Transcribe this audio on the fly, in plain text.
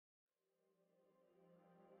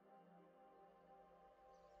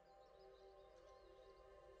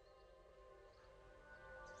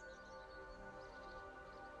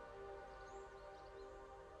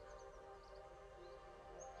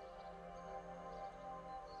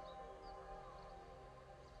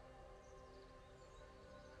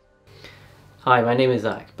Hi, my name is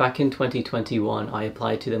Zach. Back in 2021, I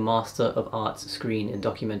applied to the Master of Arts Screen in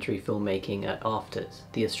Documentary Filmmaking at AFTRS,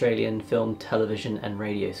 the Australian Film, Television and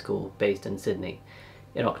Radio School based in Sydney.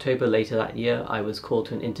 In October later that year, I was called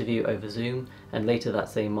to an interview over Zoom, and later that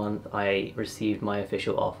same month, I received my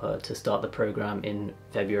official offer to start the program in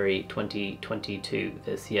February 2022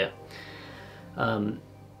 this year.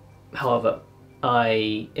 However,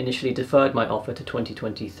 I initially deferred my offer to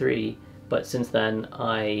 2023, but since then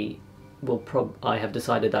I have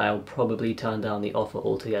decided that I'll probably turn down the offer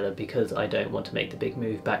altogether because I don't want to make the big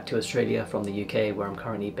move back to Australia from the UK, where I'm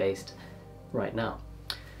currently based right now.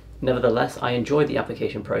 Nevertheless, I enjoyed the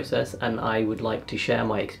application process and I would like to share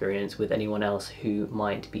my experience with anyone else who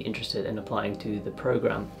might be interested in applying to the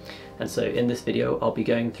program. And so in this video, I'll be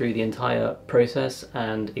going through the entire process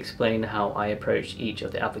and explain how I approached each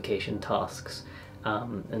of the application tasks.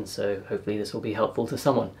 And so hopefully this will be helpful to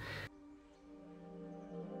someone.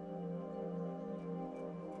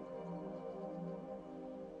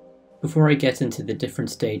 Before I get into the different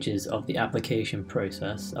stages of the application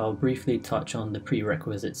process, I'll briefly touch on the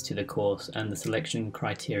prerequisites to the course and the selection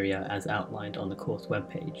criteria as outlined on the course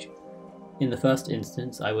webpage. In the first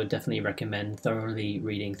instance, I would definitely recommend thoroughly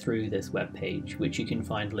reading through this webpage, which you can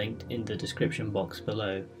find linked in the description box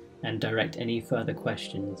below, and direct any further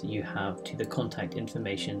questions you have to the contact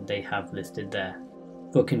information they have listed there.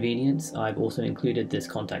 For convenience, I've also included this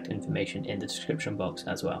contact information in the description box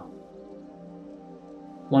as well.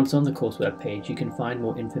 Once on the course webpage, you can find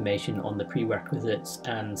more information on the prerequisites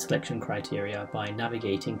and selection criteria by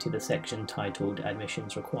navigating to the section titled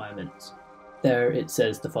Admissions Requirements. There it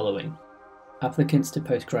says the following. Applicants to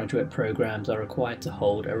postgraduate programs are required to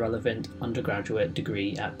hold a relevant undergraduate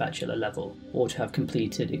degree at bachelor level, or to have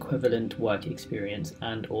completed equivalent work experience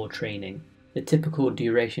and/or training. The typical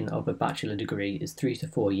duration of a bachelor degree is 3 to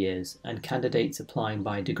 4 years, and candidates applying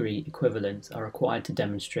by degree equivalents are required to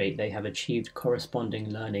demonstrate they have achieved corresponding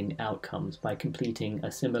learning outcomes by completing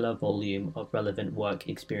a similar volume of relevant work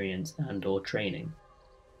experience and/or training.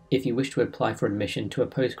 If you wish to apply for admission to a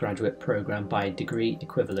postgraduate program by degree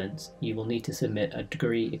equivalents, you will need to submit a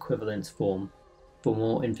degree equivalence form. For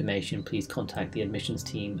more information, please contact the admissions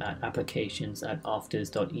team at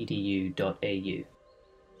applications@aftrs.edu.au.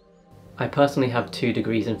 I personally have 2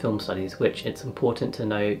 degrees in film studies, which it's important to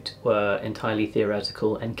note were entirely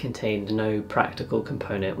theoretical and contained no practical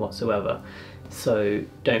component whatsoever. So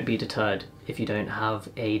don't be deterred if you don't have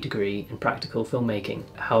a degree in practical filmmaking.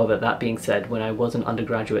 However, that being said, when I was an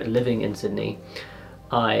undergraduate living in Sydney,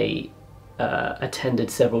 I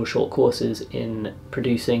attended several short courses in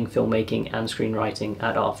producing, filmmaking and screenwriting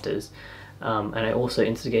at AFTRS. And I also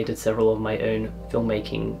instigated several of my own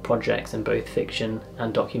filmmaking projects in both fiction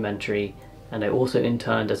and documentary, and I also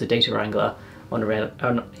interned as a data wrangler on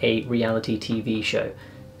a reality TV show.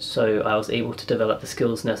 So I was able to develop the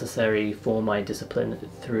skills necessary for my discipline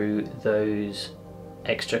through those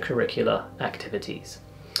extracurricular activities.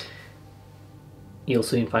 You'll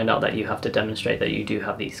soon find out that you have to demonstrate that you do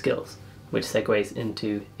have these skills, which segues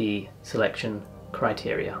into the selection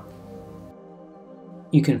criteria.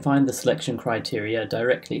 You can find the selection criteria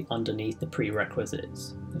directly underneath the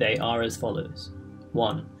prerequisites. They are as follows.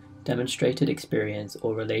 1. Demonstrated experience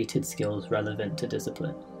or related skills relevant to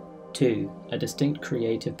discipline. 2. A distinct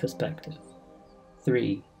creative perspective.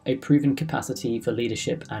 3. A proven capacity for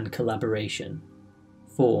leadership and collaboration.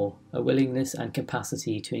 4. A willingness and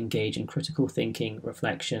capacity to engage in critical thinking,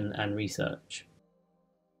 reflection, and research.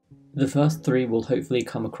 The first 3 will hopefully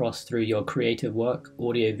come across through your creative work,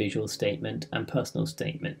 audiovisual statement, and personal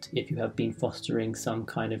statement if you have been fostering some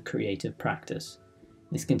kind of creative practice.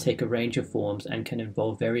 This can take a range of forms and can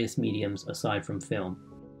involve various mediums aside from film.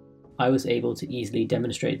 I was able to easily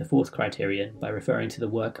demonstrate the 4th criterion by referring to the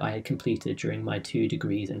work I had completed during my 2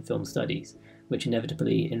 degrees in film studies, which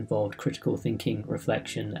inevitably involved critical thinking,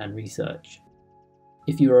 reflection, and research.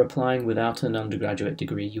 If you are applying without an undergraduate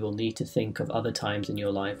degree, you will need to think of other times in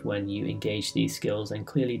your life when you engage these skills and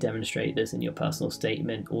clearly demonstrate this in your personal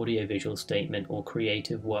statement, audiovisual statement, or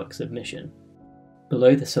creative work submission.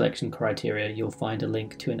 Below the selection criteria, you'll find a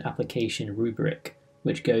link to an application rubric,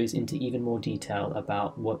 which goes into even more detail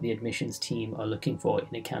about what the admissions team are looking for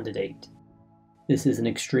in a candidate. This is an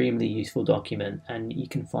extremely useful document, and you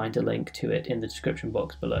can find a link to it in the description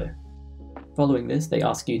box below. Following this, they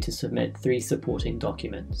ask you to submit 3 supporting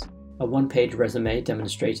documents. A 1-page resume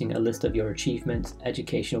demonstrating a list of your achievements,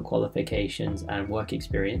 educational qualifications, and work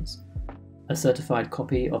experience. A certified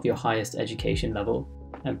copy of your highest education level,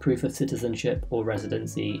 and proof of citizenship or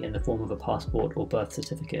residency in the form of a passport or birth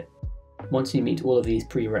certificate. Once you meet all of these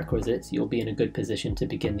prerequisites, you'll be in a good position to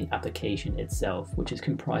begin the application itself, which is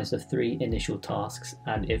comprised of 3 initial tasks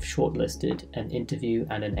and, if shortlisted, an interview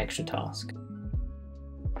and an extra task.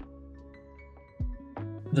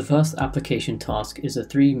 The first application task is a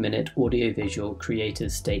 3-minute audiovisual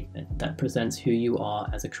creative statement that presents who you are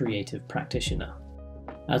as a creative practitioner.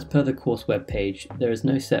 As per the course webpage, there is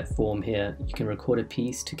no set form here. You can record a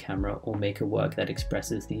piece to camera or make a work that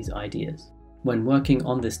expresses these ideas. When working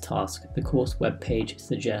on this task, the course webpage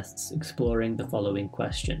suggests exploring the following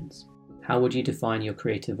questions. How would you define your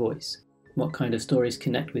creative voice? What kind of stories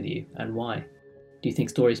connect with you and why? Do you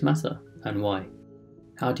think stories matter and why?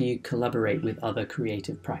 How do you collaborate with other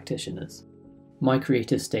creative practitioners? My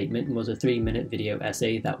creative statement was a 3-minute video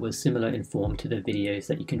essay that was similar in form to the videos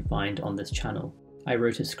that you can find on this channel. I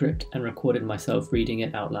wrote a script and recorded myself reading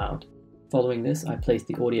it out loud. Following this, I placed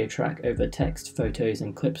the audio track over text, photos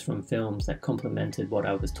and clips from films that complemented what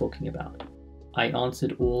I was talking about. I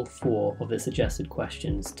answered all 4 of the suggested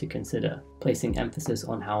questions to consider, placing emphasis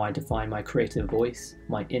on how I define my creative voice,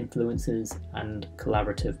 my influences and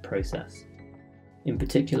collaborative process. In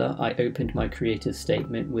particular, I opened my creative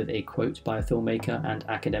statement with a quote by a filmmaker and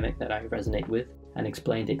academic that I resonate with and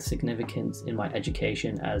explained its significance in my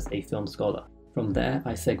education as a film scholar. From there,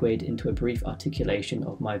 I segued into a brief articulation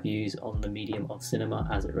of my views on the medium of cinema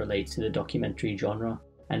as it relates to the documentary genre,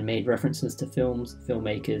 and made references to films,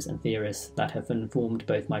 filmmakers and theorists that have informed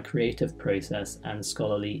both my creative process and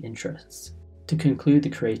scholarly interests. To conclude the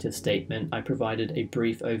creative statement, I provided a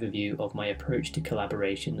brief overview of my approach to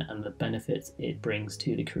collaboration and the benefits it brings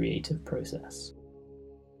to the creative process.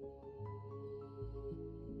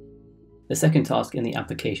 The second task in the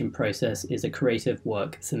application process is a creative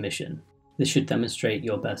work submission. This should demonstrate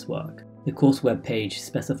your best work. The course webpage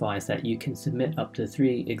specifies that you can submit up to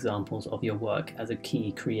 3 examples of your work as a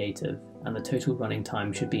key creative, and the total running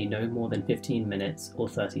time should be no more than 15 minutes or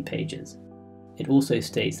 30 pages. It also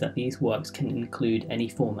states that these works can include any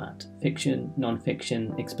format: fiction,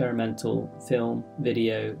 non-fiction, experimental, film,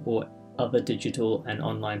 video, or other digital and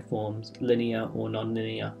online forms, linear or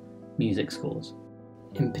non-linear, music scores.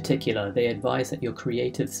 In particular, they advise that your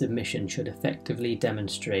creative submission should effectively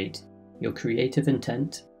demonstrate your creative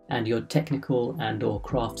intent and your technical and/or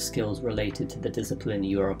craft skills related to the discipline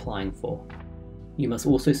you are applying for. You must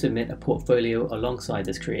also submit a portfolio alongside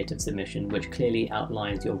this creative submission, which clearly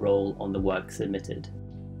outlines your role on the work submitted.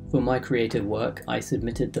 For my creative work, I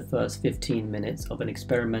submitted the first 15 minutes of an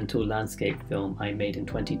experimental landscape film I made in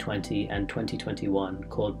 2020 and 2021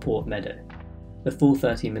 called Meadow. The full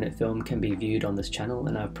 30-minute film can be viewed on this channel,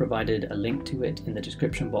 and I've provided a link to it in the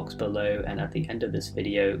description box below and at the end of this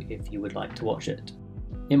video if you would like to watch it.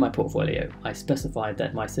 In my portfolio, I specified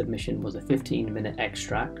that my submission was a 15-minute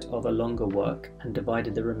extract of a longer work and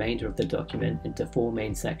divided the remainder of the document into 4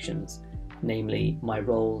 main sections, namely my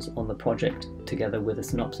roles on the project together with a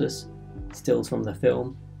synopsis, stills from the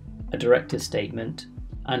film, a director's statement,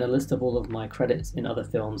 and a list of all of my credits in other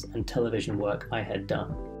films and television work I had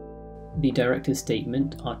done. The director's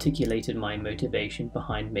statement articulated my motivation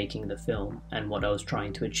behind making the film and what I was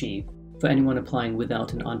trying to achieve. For anyone applying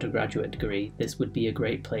without an undergraduate degree, this would be a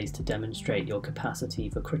great place to demonstrate your capacity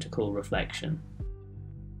for critical reflection.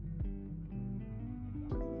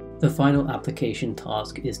 The final application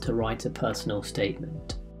task is to write a personal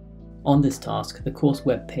statement. On this task, the course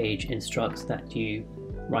webpage instructs that you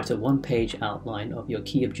write a 1-page outline of your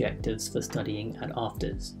key objectives for studying at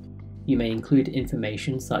AFTRS. You may include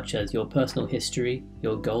information such as your personal history,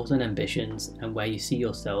 your goals and ambitions, and where you see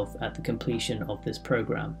yourself at the completion of this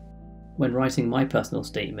program. When writing my personal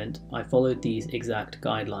statement, I followed these exact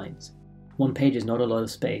guidelines. 1 page is not a lot of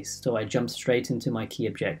space, so I jumped straight into my key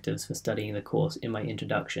objectives for studying the course in my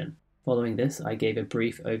introduction. Following this, I gave a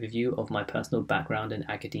brief overview of my personal background in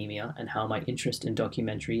academia and how my interest in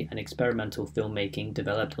documentary and experimental filmmaking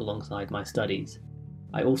developed alongside my studies.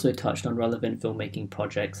 I also touched on relevant filmmaking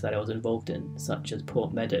projects that I was involved in, such as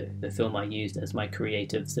Meadow, the film I used as my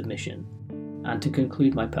creative submission. And to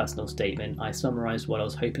conclude my personal statement, I summarised what I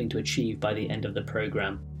was hoping to achieve by the end of the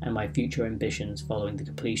programme and my future ambitions following the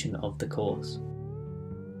completion of the course.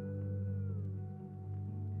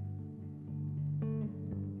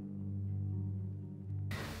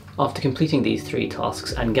 After completing these 3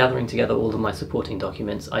 tasks and gathering together all of my supporting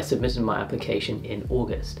documents, I submitted my application in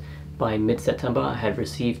August. By mid-September, I had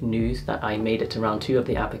received news that I made it to round 2 of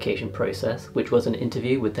the application process, which was an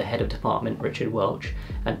interview with the head of department, Richard Welch,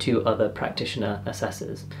 and 2 other practitioner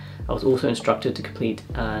assessors. I was also instructed to complete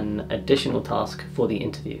an additional task for the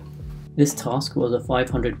interview. This task was a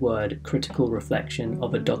 500-word critical reflection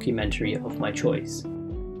of a documentary of my choice.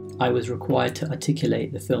 I was required to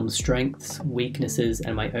articulate the film's strengths, weaknesses,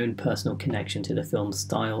 and my own personal connection to the film's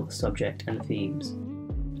style, subject, and themes.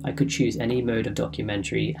 I could choose any mode of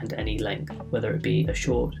documentary and any length, whether it be a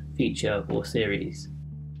short, feature, or series.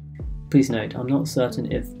 Please note, I'm not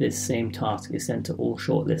certain if this same task is sent to all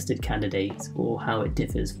shortlisted candidates or how it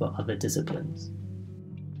differs for other disciplines.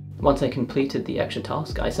 Once I completed the extra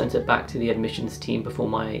task, I sent it back to the admissions team before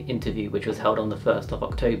my interview, which was held on the 1st of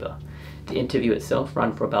October. The interview itself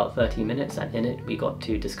ran for about 30 minutes, and in it we got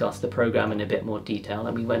to discuss the programme in a bit more detail,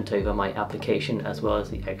 and we went over my application as well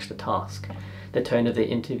as the extra task. The tone of the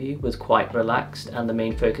interview was quite relaxed, and the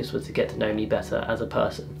main focus was to get to know me better as a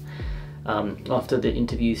person. After the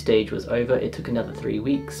interview stage was over, it took another 3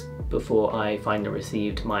 weeks before I finally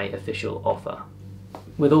received my official offer.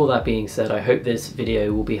 With all that being said, I hope this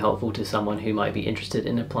video will be helpful to someone who might be interested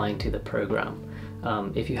in applying to the programme.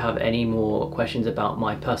 If you have any more questions about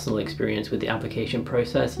my personal experience with the application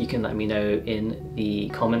process, you can let me know in the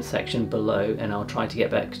comments section below, and I'll try to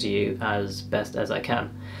get back to you as best as I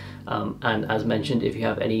can. And as mentioned, if you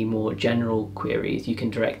have any more general queries, you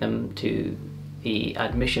can direct them to the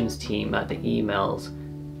admissions team at the emails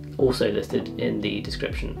also listed in the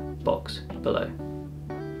description box below.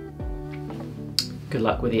 Good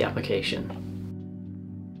luck with the application.